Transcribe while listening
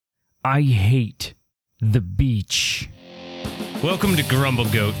I hate the beach. Welcome to Grumble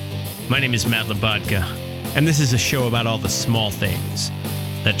Goat. My name is Matt Labodka, and this is a show about all the small things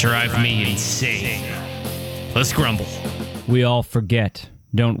that drive me insane. Let's grumble. We all forget,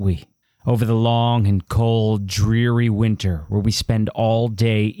 don't we? Over the long and cold, dreary winter where we spend all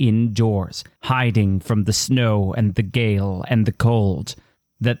day indoors, hiding from the snow and the gale and the cold,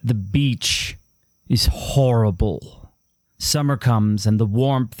 that the beach is horrible. Summer comes and the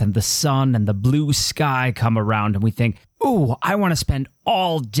warmth and the sun and the blue sky come around and we think, ooh, I want to spend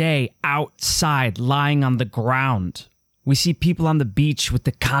all day outside lying on the ground. We see people on the beach with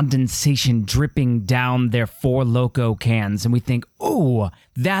the condensation dripping down their Four Loko cans and we think, ooh,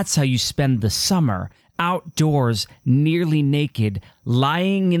 that's how you spend the summer, outdoors, nearly naked,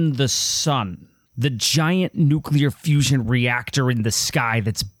 lying in the sun. The giant nuclear fusion reactor in the sky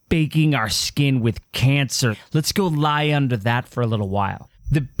that's baking our skin with cancer. Let's go lie under that for a little while.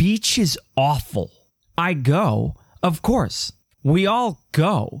 The beach is awful. I go, of course. We all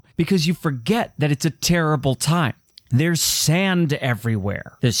go because you forget that it's a terrible time. There's sand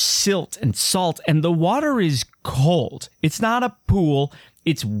everywhere. There's silt and salt, and the water is cold. It's not a pool.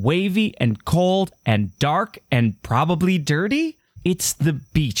 It's wavy and cold and dark and probably dirty. It's the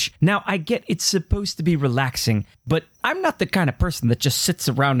beach. Now, I get it's supposed to be relaxing, but I'm not the kind of person that just sits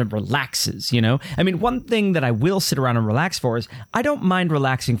around and relaxes, you know? I mean, one thing that I will sit around and relax for is I don't mind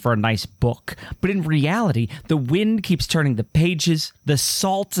relaxing for a nice book. But in reality, the wind keeps turning the pages, the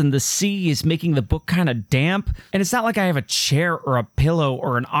salt in the sea is making the book kind of damp, and it's not like I have a chair or a pillow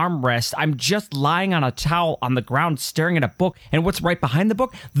or an armrest. I'm just lying on a towel on the ground staring at a book, and what's right behind the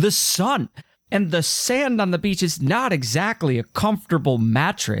book? The sun. And the sand on the beach is not exactly a comfortable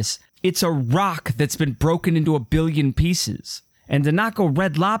mattress. It's a rock that's been broken into a billion pieces. And to not go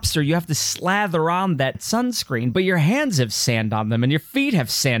Red Lobster, you have to slather on that sunscreen, but your hands have sand on them and your feet have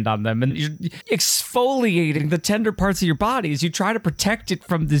sand on them, and you're exfoliating the tender parts of your body as you try to protect it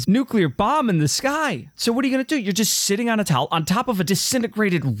from this nuclear bomb in the sky. So what are you going to do? You're just sitting on a towel on top of a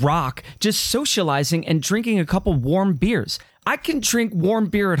disintegrated rock, just socializing and drinking a couple warm beers. I can drink warm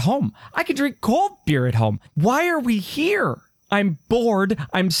beer at home. I can drink cold beer at home. Why are we here? I'm bored,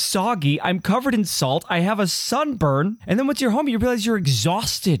 I'm soggy, I'm covered in salt, I have a sunburn, and then once you're home, you realize you're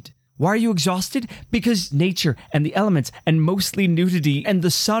exhausted. Why are you exhausted? Because nature and the elements and mostly nudity and the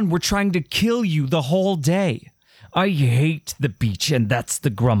sun were trying to kill you the whole day. I hate the beach, and that's the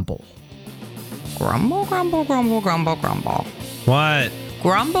grumble. Grumble, grumble, grumble, grumble, grumble. What?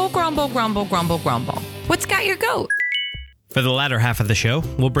 Grumble, grumble, grumble, grumble, grumble. What's got your goat? For the latter half of the show,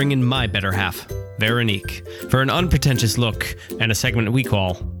 we'll bring in my better half, Veronique, for an unpretentious look and a segment we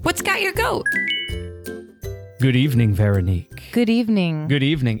call What's got your goat? Good evening, Veronique. Good evening. Good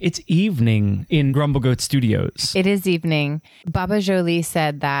evening. It's evening in Grumble Goat Studios. It is evening. Baba Jolie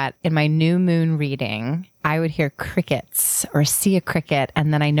said that in my new moon reading, I would hear crickets or see a cricket,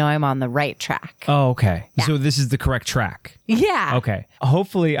 and then I know I'm on the right track. Oh, okay. Yeah. So this is the correct track. Yeah. Okay.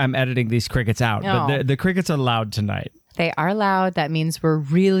 Hopefully I'm editing these crickets out, No. but the crickets are loud tonight. They are loud. That means we're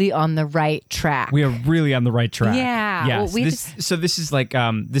really on the right track. We are really on the right track. Yeah. Yes. Well, So this is like,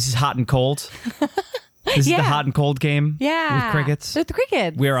 this is hot and cold. This is the Yeah. hot and cold game. Yeah. With crickets. With the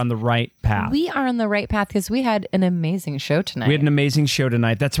crickets. We are on the right path. We are on the right path because we had an amazing show tonight. We had an amazing show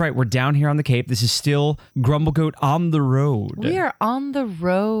tonight. That's right. We're down here on the Cape. This is still Grumble Goat on the road. We are on the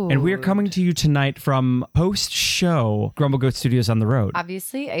road. And we are coming to you tonight from post-show Grumble Goat Studios on the road.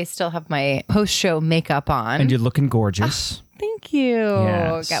 Obviously, I still have my post-show makeup on. And you're looking gorgeous. Thank you.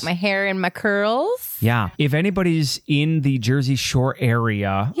 Yes. Got my hair in my curls. Yeah. If anybody's in the Jersey Shore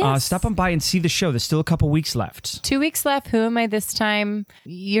area, Yes. stop on by and see the show. There's still a couple weeks left. 2 weeks left. Who am I this time?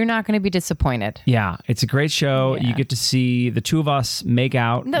 You're not going to be disappointed. Yeah, it's a great show. Yeah. You get to see the two of us make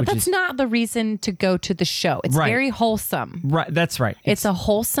out. No, which that's is, not the reason to go to the show. It's Right. very wholesome. Right, that's right. It's a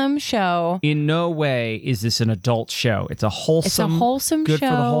wholesome show. In no way is this an adult show. It's a wholesome, wholesome good for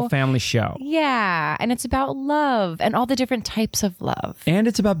the show. whole family show. Yeah. And it's about love and all the different types of love. And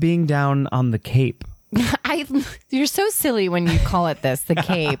it's about being down on the Cape. You're so silly when you call it this, the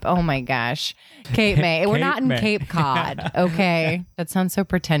Cape. Oh my gosh. Cape May. We're Cape not in May. Cape Cod, okay? That sounds so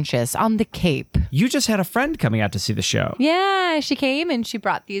pretentious. On the Cape. You just had a friend coming out to see the show. Yeah, she came and she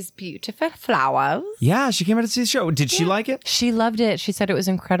brought these beautiful flowers. Yeah, she came out to see the show. Did she like it? She loved it. She said it was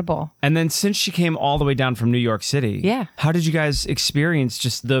incredible. And then since she came all the way down from New York City, Yeah. how did you guys experience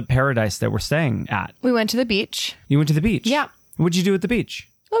just the paradise that we're staying at? We went to the beach. You went to the beach? Yeah. What'd you do at the beach?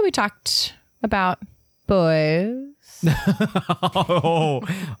 Well, we talked about boys.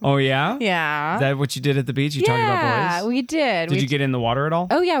 oh yeah? Yeah. Is that what you did at the beach? You talked about boys? We did. Did you get in the water at all?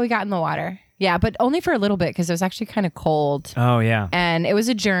 Oh, yeah, we got in the water. Yeah, but only for a little bit because it was actually kind of cold. Oh, yeah. And it was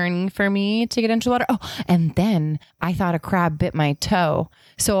a journey for me to get into the water. Oh, and then I thought a crab bit my toe.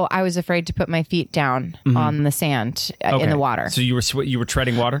 So I was afraid to put my feet down on the sand in the water. So you were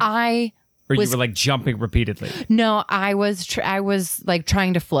treading water? Or you were like jumping repeatedly? No, I was like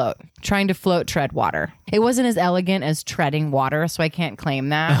trying to float, tread water. It wasn't as elegant as treading water, so I can't claim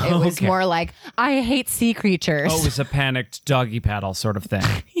that. It was more like, I hate sea creatures. Oh, it was a panicked doggy paddle sort of thing.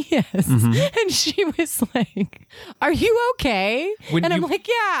 Yes. And she was like, are you okay? When and I'm you- like,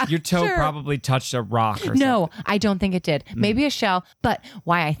 yeah. Your toe sure. probably touched a rock or something. No, I don't think it did. Maybe a shell. But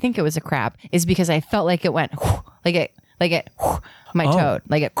why I think it was a crab is because I felt like it went my toad,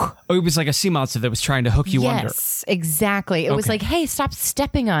 like it. Oh, it was like a sea monster that was trying to hook you under. Yes, exactly. It was like, hey, stop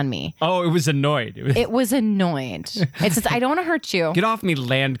stepping on me. Oh, it was annoyed. It was annoyed. It says, I don't want to hurt you. Get off me,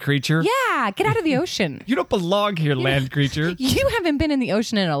 land creature. Yeah, get out of the ocean. You don't belong here, land creature. You haven't been in the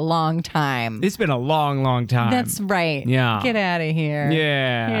ocean in a long time. It's been a long, long time. That's right. Yeah. Get out of here.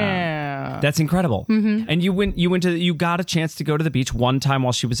 Yeah. Yeah. That's incredible. And you got a chance to go to the beach one time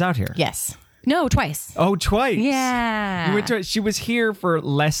while she was out here. Yes. No, twice. Oh, twice. Yeah. You went to, she was here for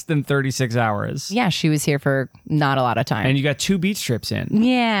less than 36 hours. Yeah, she was here for not a lot of time. And you got 2 beach trips in.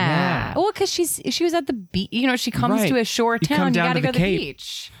 Yeah. Well, because she was at the beach. You know, she comes Right. to a shore You come town. You down got to to go the to the Cape.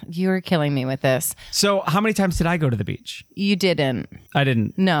 beach. You're killing me with this. So how many times did I go to the beach? You didn't. I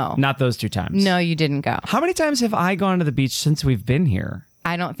didn't. No. Not those 2 times. No, you didn't go. How many times have I gone to the beach since we've been here?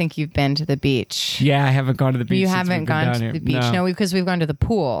 I don't think you've been to the beach. Yeah, I haven't gone to the beach. You since haven't we've been gone down to here. the beach. No, because we've gone to the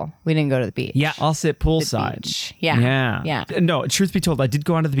pool. We didn't go to the beach. Yeah, I'll sit poolside. beach. Yeah. Yeah. Yeah. No, truth be told, I did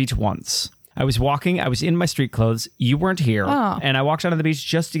go onto the beach once. I was walking. I was in my street clothes. You weren't here. Oh. And I walked onto the beach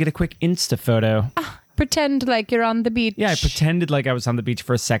just to get a quick Insta photo. Pretend like you're on the beach. Yeah, I pretended like I was on the beach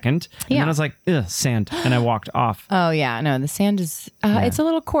for a second. And Yeah. then I was like, ugh, sand. And I walked off. Oh, yeah. No, the sand is, it's a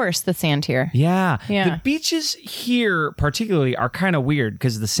little coarse, the sand here. Yeah. Yeah. The beaches here particularly are kind of weird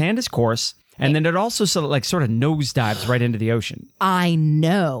because the sand is coarse. And then it also sort of nosedives right into the ocean. I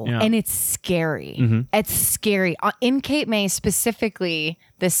know. Yeah. And it's scary. It's scary. In Cape May specifically,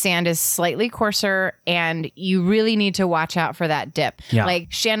 the sand is slightly coarser and you really need to watch out for that dip. Yeah. Like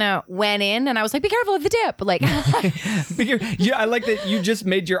Shanna went in and I was like, be careful of the dip. Like, Yeah, I like that you just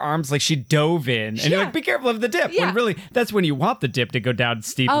made your arms like she dove in. And you're Yeah. like, be careful of the dip. Yeah. When really, that's when you want the dip to go down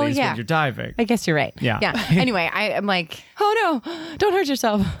steeply Oh, is yeah. when you're diving. I guess you're right. Yeah. Yeah. Anyway, I'm like, oh no, don't hurt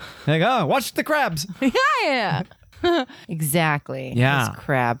yourself. Like, oh, watch the crabs. Yeah. Exactly. Yeah. Those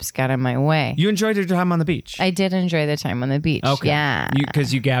crabs got in my way. You enjoyed your time on the beach. I did enjoy the time on the beach. Okay. Yeah.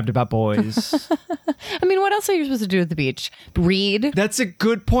 Because you gabbed about boys. I mean, what else are you supposed to do at the beach? Read? That's a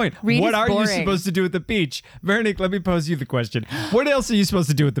good point. Read What is are you boring. supposed to do at the beach? Veronique, let me pose you the question. What else are you supposed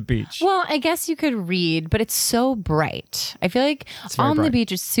to do at the beach? Well, I guess you could read, but it's so bright. I feel like very on the bright.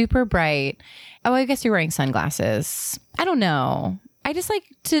 beach it's super bright. Oh, I guess you're wearing sunglasses. I don't know. I just like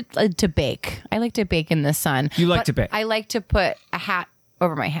to bake. I like to bake in the sun. You like But to bake? I like to put a hat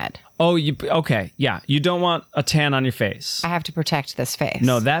over my head. Oh, okay. Yeah. You don't want a tan on your face. I have to protect this face.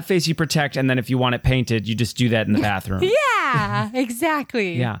 No, that face you protect, and then if you want it painted, you just do that in the bathroom. Yeah,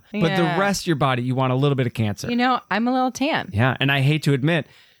 exactly. Yeah. But the rest of your body, you want a little bit of cancer. You know, I'm a little tan. Yeah. And I hate to admit,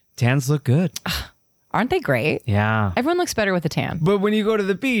 tans look good. Aren't they great? Yeah. Everyone looks better with a tan. But when you go to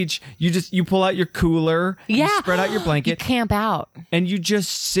the beach, you pull out your cooler, Yeah. you spread out your You blanket, camp out. and you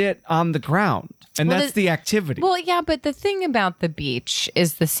just sit on the ground. And Well, that's the activity. Well, yeah, but the thing about the beach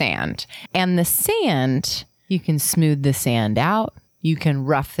is the sand. And the sand, you can smooth the sand out. You can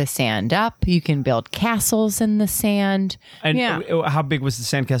rough the sand up. You can build castles in the sand. and yeah. how big was the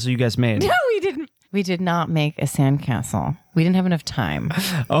sandcastle you guys made? No, we didn't. We did not make a sandcastle. We didn't have enough time.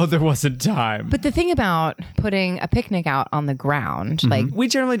 Oh, there wasn't time. But the thing about putting a picnic out on the ground, like we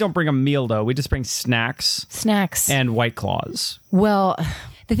generally don't bring a meal, though. We just bring snacks snacks. and White Claws. Well,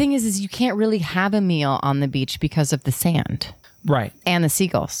 the thing is you can't really have a meal on the beach because of the sand Right. and the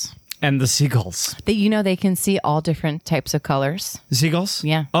seagulls. And the seagulls. They can see all different types of colors. The seagulls?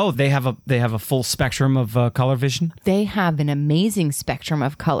 Yeah. Oh, they have a full spectrum of color vision? They have an amazing spectrum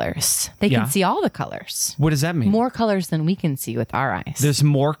of colors. They Yeah. can see all the colors. What does that mean? More colors than we can see with our eyes. There's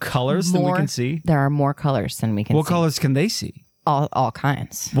more colors than we More- can see? There are more colors than we can What see. colors can they see? All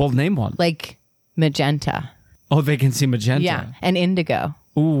kinds. Well, name one. Like magenta. Oh, they can see magenta. Yeah. And indigo.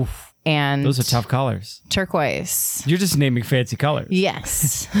 Oof. And Those are tough colors. turquoise. You're just naming fancy colors.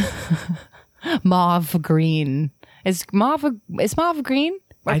 Yes. Mauve green. Is mauve green?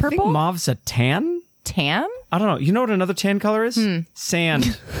 Or I purple? think mauve's a tan? Tan? I don't know. You know what another tan color is? Hmm.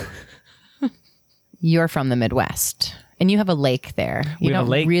 Sand. You're from the Midwest. And you have a lake there. You We have a don't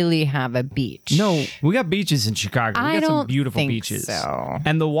lake. really have a beach. No, we got beaches in Chicago. We I got some don't beautiful think beaches. so.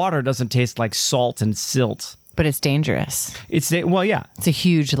 And the water doesn't taste like salt and silt. But it's dangerous. Well, yeah. It's a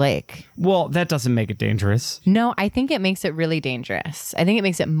huge lake. Well, that doesn't make it dangerous. No, I think it makes it really dangerous. I think it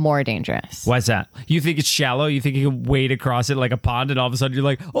makes it more dangerous. Why's that? You think it's shallow? You think you can wade across it like a pond and all of a sudden you're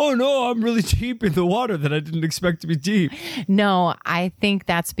like, oh no, I'm really deep in the water that I didn't expect to be deep. No, I think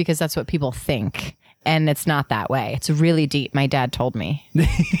that's because that's what people think. And it's not that way. It's really deep. My dad told me.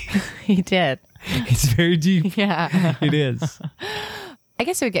 He did. It's very deep. Yeah. It is. I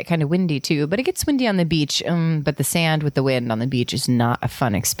guess it would get kind of windy too, but it gets windy on the beach. But the sand with the wind on the beach is not a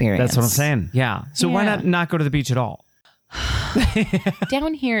fun experience. That's what I'm saying. Yeah. So why Yeah. not go to the beach at all?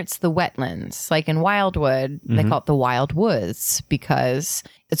 Down here, it's the wetlands. Like in Wildwood, they call it the Wild Woods because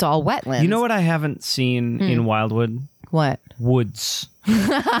it's all wetlands. You know what I haven't seen in Wildwood? What? Woods.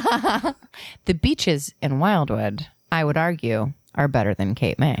 The beaches in Wildwood, I would argue, are better than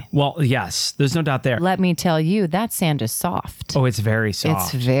Cape May. Well, yes. There's no doubt there. Let me tell you, that sand is soft. Oh, it's very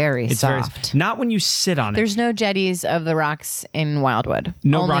soft. It's very It's soft. not when you sit on it. There's no jetties of the rocks in Wildwood.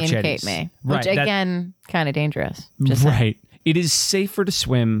 No only rock in jetties. Cape May, Right, which that- again, kind of dangerous. Just saying. Right. It is safer to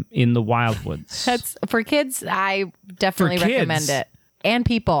swim in the wildwoods. That's for kids. I definitely For kids? recommend it, and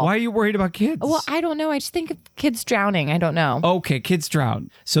people. Why are you worried about kids? Well, I don't know. I just think of kids drowning. I don't know. Okay, kids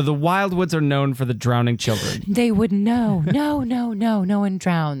drown. So the wildwoods are known for the drowning children. They would know. No, no, no. No one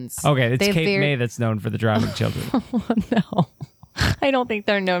drowns. Okay, it's They Cape very- May that's known for the drowning children. No. I don't think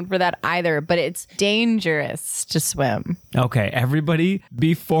they're known for that either, but it's dangerous to swim. Okay, everybody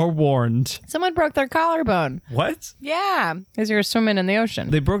be forewarned. Someone broke their collarbone. What? Yeah, because you were swimming in the ocean.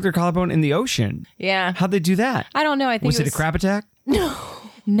 They broke their collarbone in the ocean. Yeah. How'd they do that? I don't know. I think Was it a crab attack?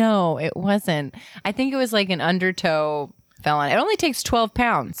 No, it wasn't. I think it was like an undertow fell on. It only takes 12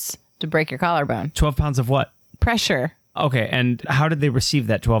 pounds to break your collarbone. 12 pounds of what? Pressure. Okay, and how did they receive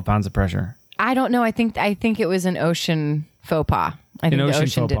that 12 pounds of pressure? I don't know. I think it was an ocean faux pas. I think the ocean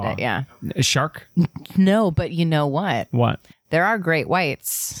ocean faux did pas. it. Yeah. A shark? No, but you know what? What? There are great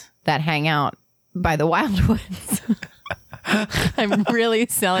whites that hang out by the wildwoods. I'm really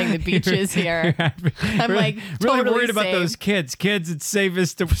selling the beaches here. I'm like really totally worried about safe. those kids. Kids, it's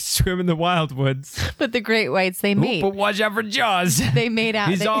safest to swim in the wildwoods. But the great whites, they mate. But watch out for Jaws. They made out.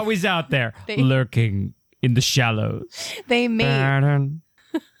 He's they, always out there, lurking in the shallows. they mate.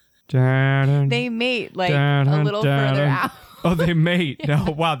 They mate like a little further out. Oh, they mate.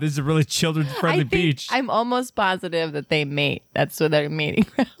 No, wow, this is a really children-friendly beach. I'm almost positive that they mate. That's what they're mating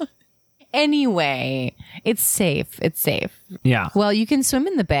around. Anyway, it's safe. It's safe. Yeah. Well, you can swim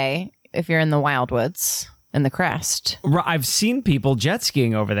in the bay if you're in the wildwoods in the crest. I've seen people jet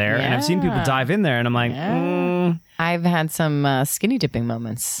skiing over there, and I've seen people Yeah. dive in there, and I'm like, I've had some skinny dipping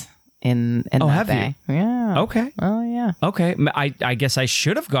moments in that have you? bay. Yeah. okay. Oh yeah. Okay. I guess I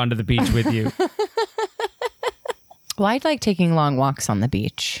should have gone to the beach with you. Well, I'd like taking long walks on the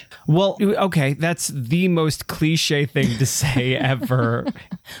beach. Well, okay, that's the most cliche thing to say ever.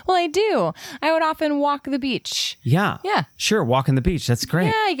 Well, I do. I would often walk the beach. Yeah. Yeah. Sure, walking the beach. That's great.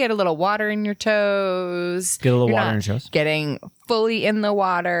 Yeah, you get a little water in your toes. Get a little You're water not in your toes. Getting fully in the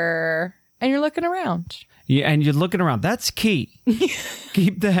water, and you're looking around. Yeah, and you're looking around. That's key.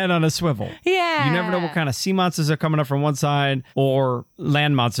 Keep the head on a swivel. Yeah. You never know what kind of sea monsters are coming up from one side or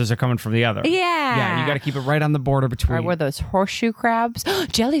land monsters are coming from the other. Yeah. Yeah, you got to keep it right on the border Or between. were those horseshoe crabs?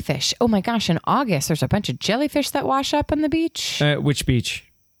 Jellyfish. Oh my gosh, in August, there's a bunch of jellyfish that wash up on the beach. Which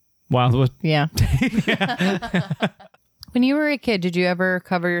beach? Wildwood. Yeah. When you were a kid, did you ever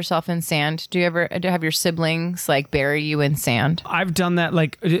cover yourself in sand? Do you ever have your siblings like bury you in sand? I've done that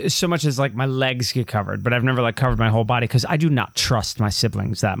like so much as like my legs get covered, but I've never like covered my whole body because I do not trust my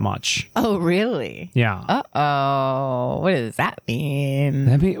siblings that much. Oh, really? Yeah. Uh-oh. What does that mean?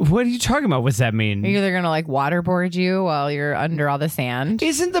 I mean, what are you talking about? What's that mean? Are you either going to like waterboard you while you're under all the sand?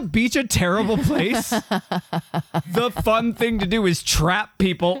 Isn't the beach a terrible place? The fun thing to do is trap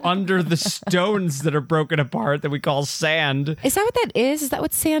people under the stones that are broken apart that we call sand. Is that what that is? Is that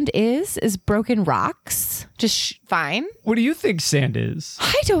what sand is? Is broken rocks? Just fine? What do you think sand is?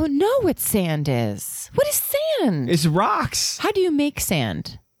 I don't know what sand is. What is sand? It's rocks. How do you make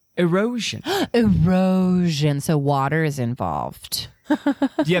sand? Erosion. Erosion. So water is involved.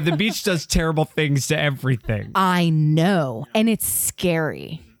 Yeah, the beach does terrible things to everything. I know. And it's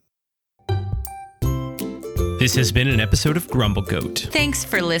scary. This has been an episode of Grumble Goat. Thanks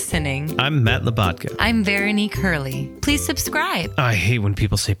for listening. I'm Matt Labatka. I'm Veronique Hurley. Please subscribe. I hate when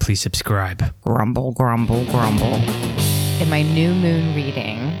people say please subscribe. Grumble, grumble, grumble. In my new moon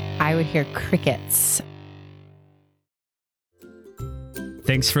reading, I would hear crickets.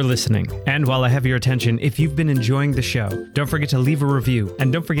 Thanks for listening. And while I have your attention, if you've been enjoying the show, don't forget to leave a review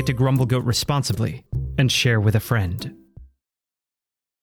and don't forget to grumble goat responsibly and share with a friend.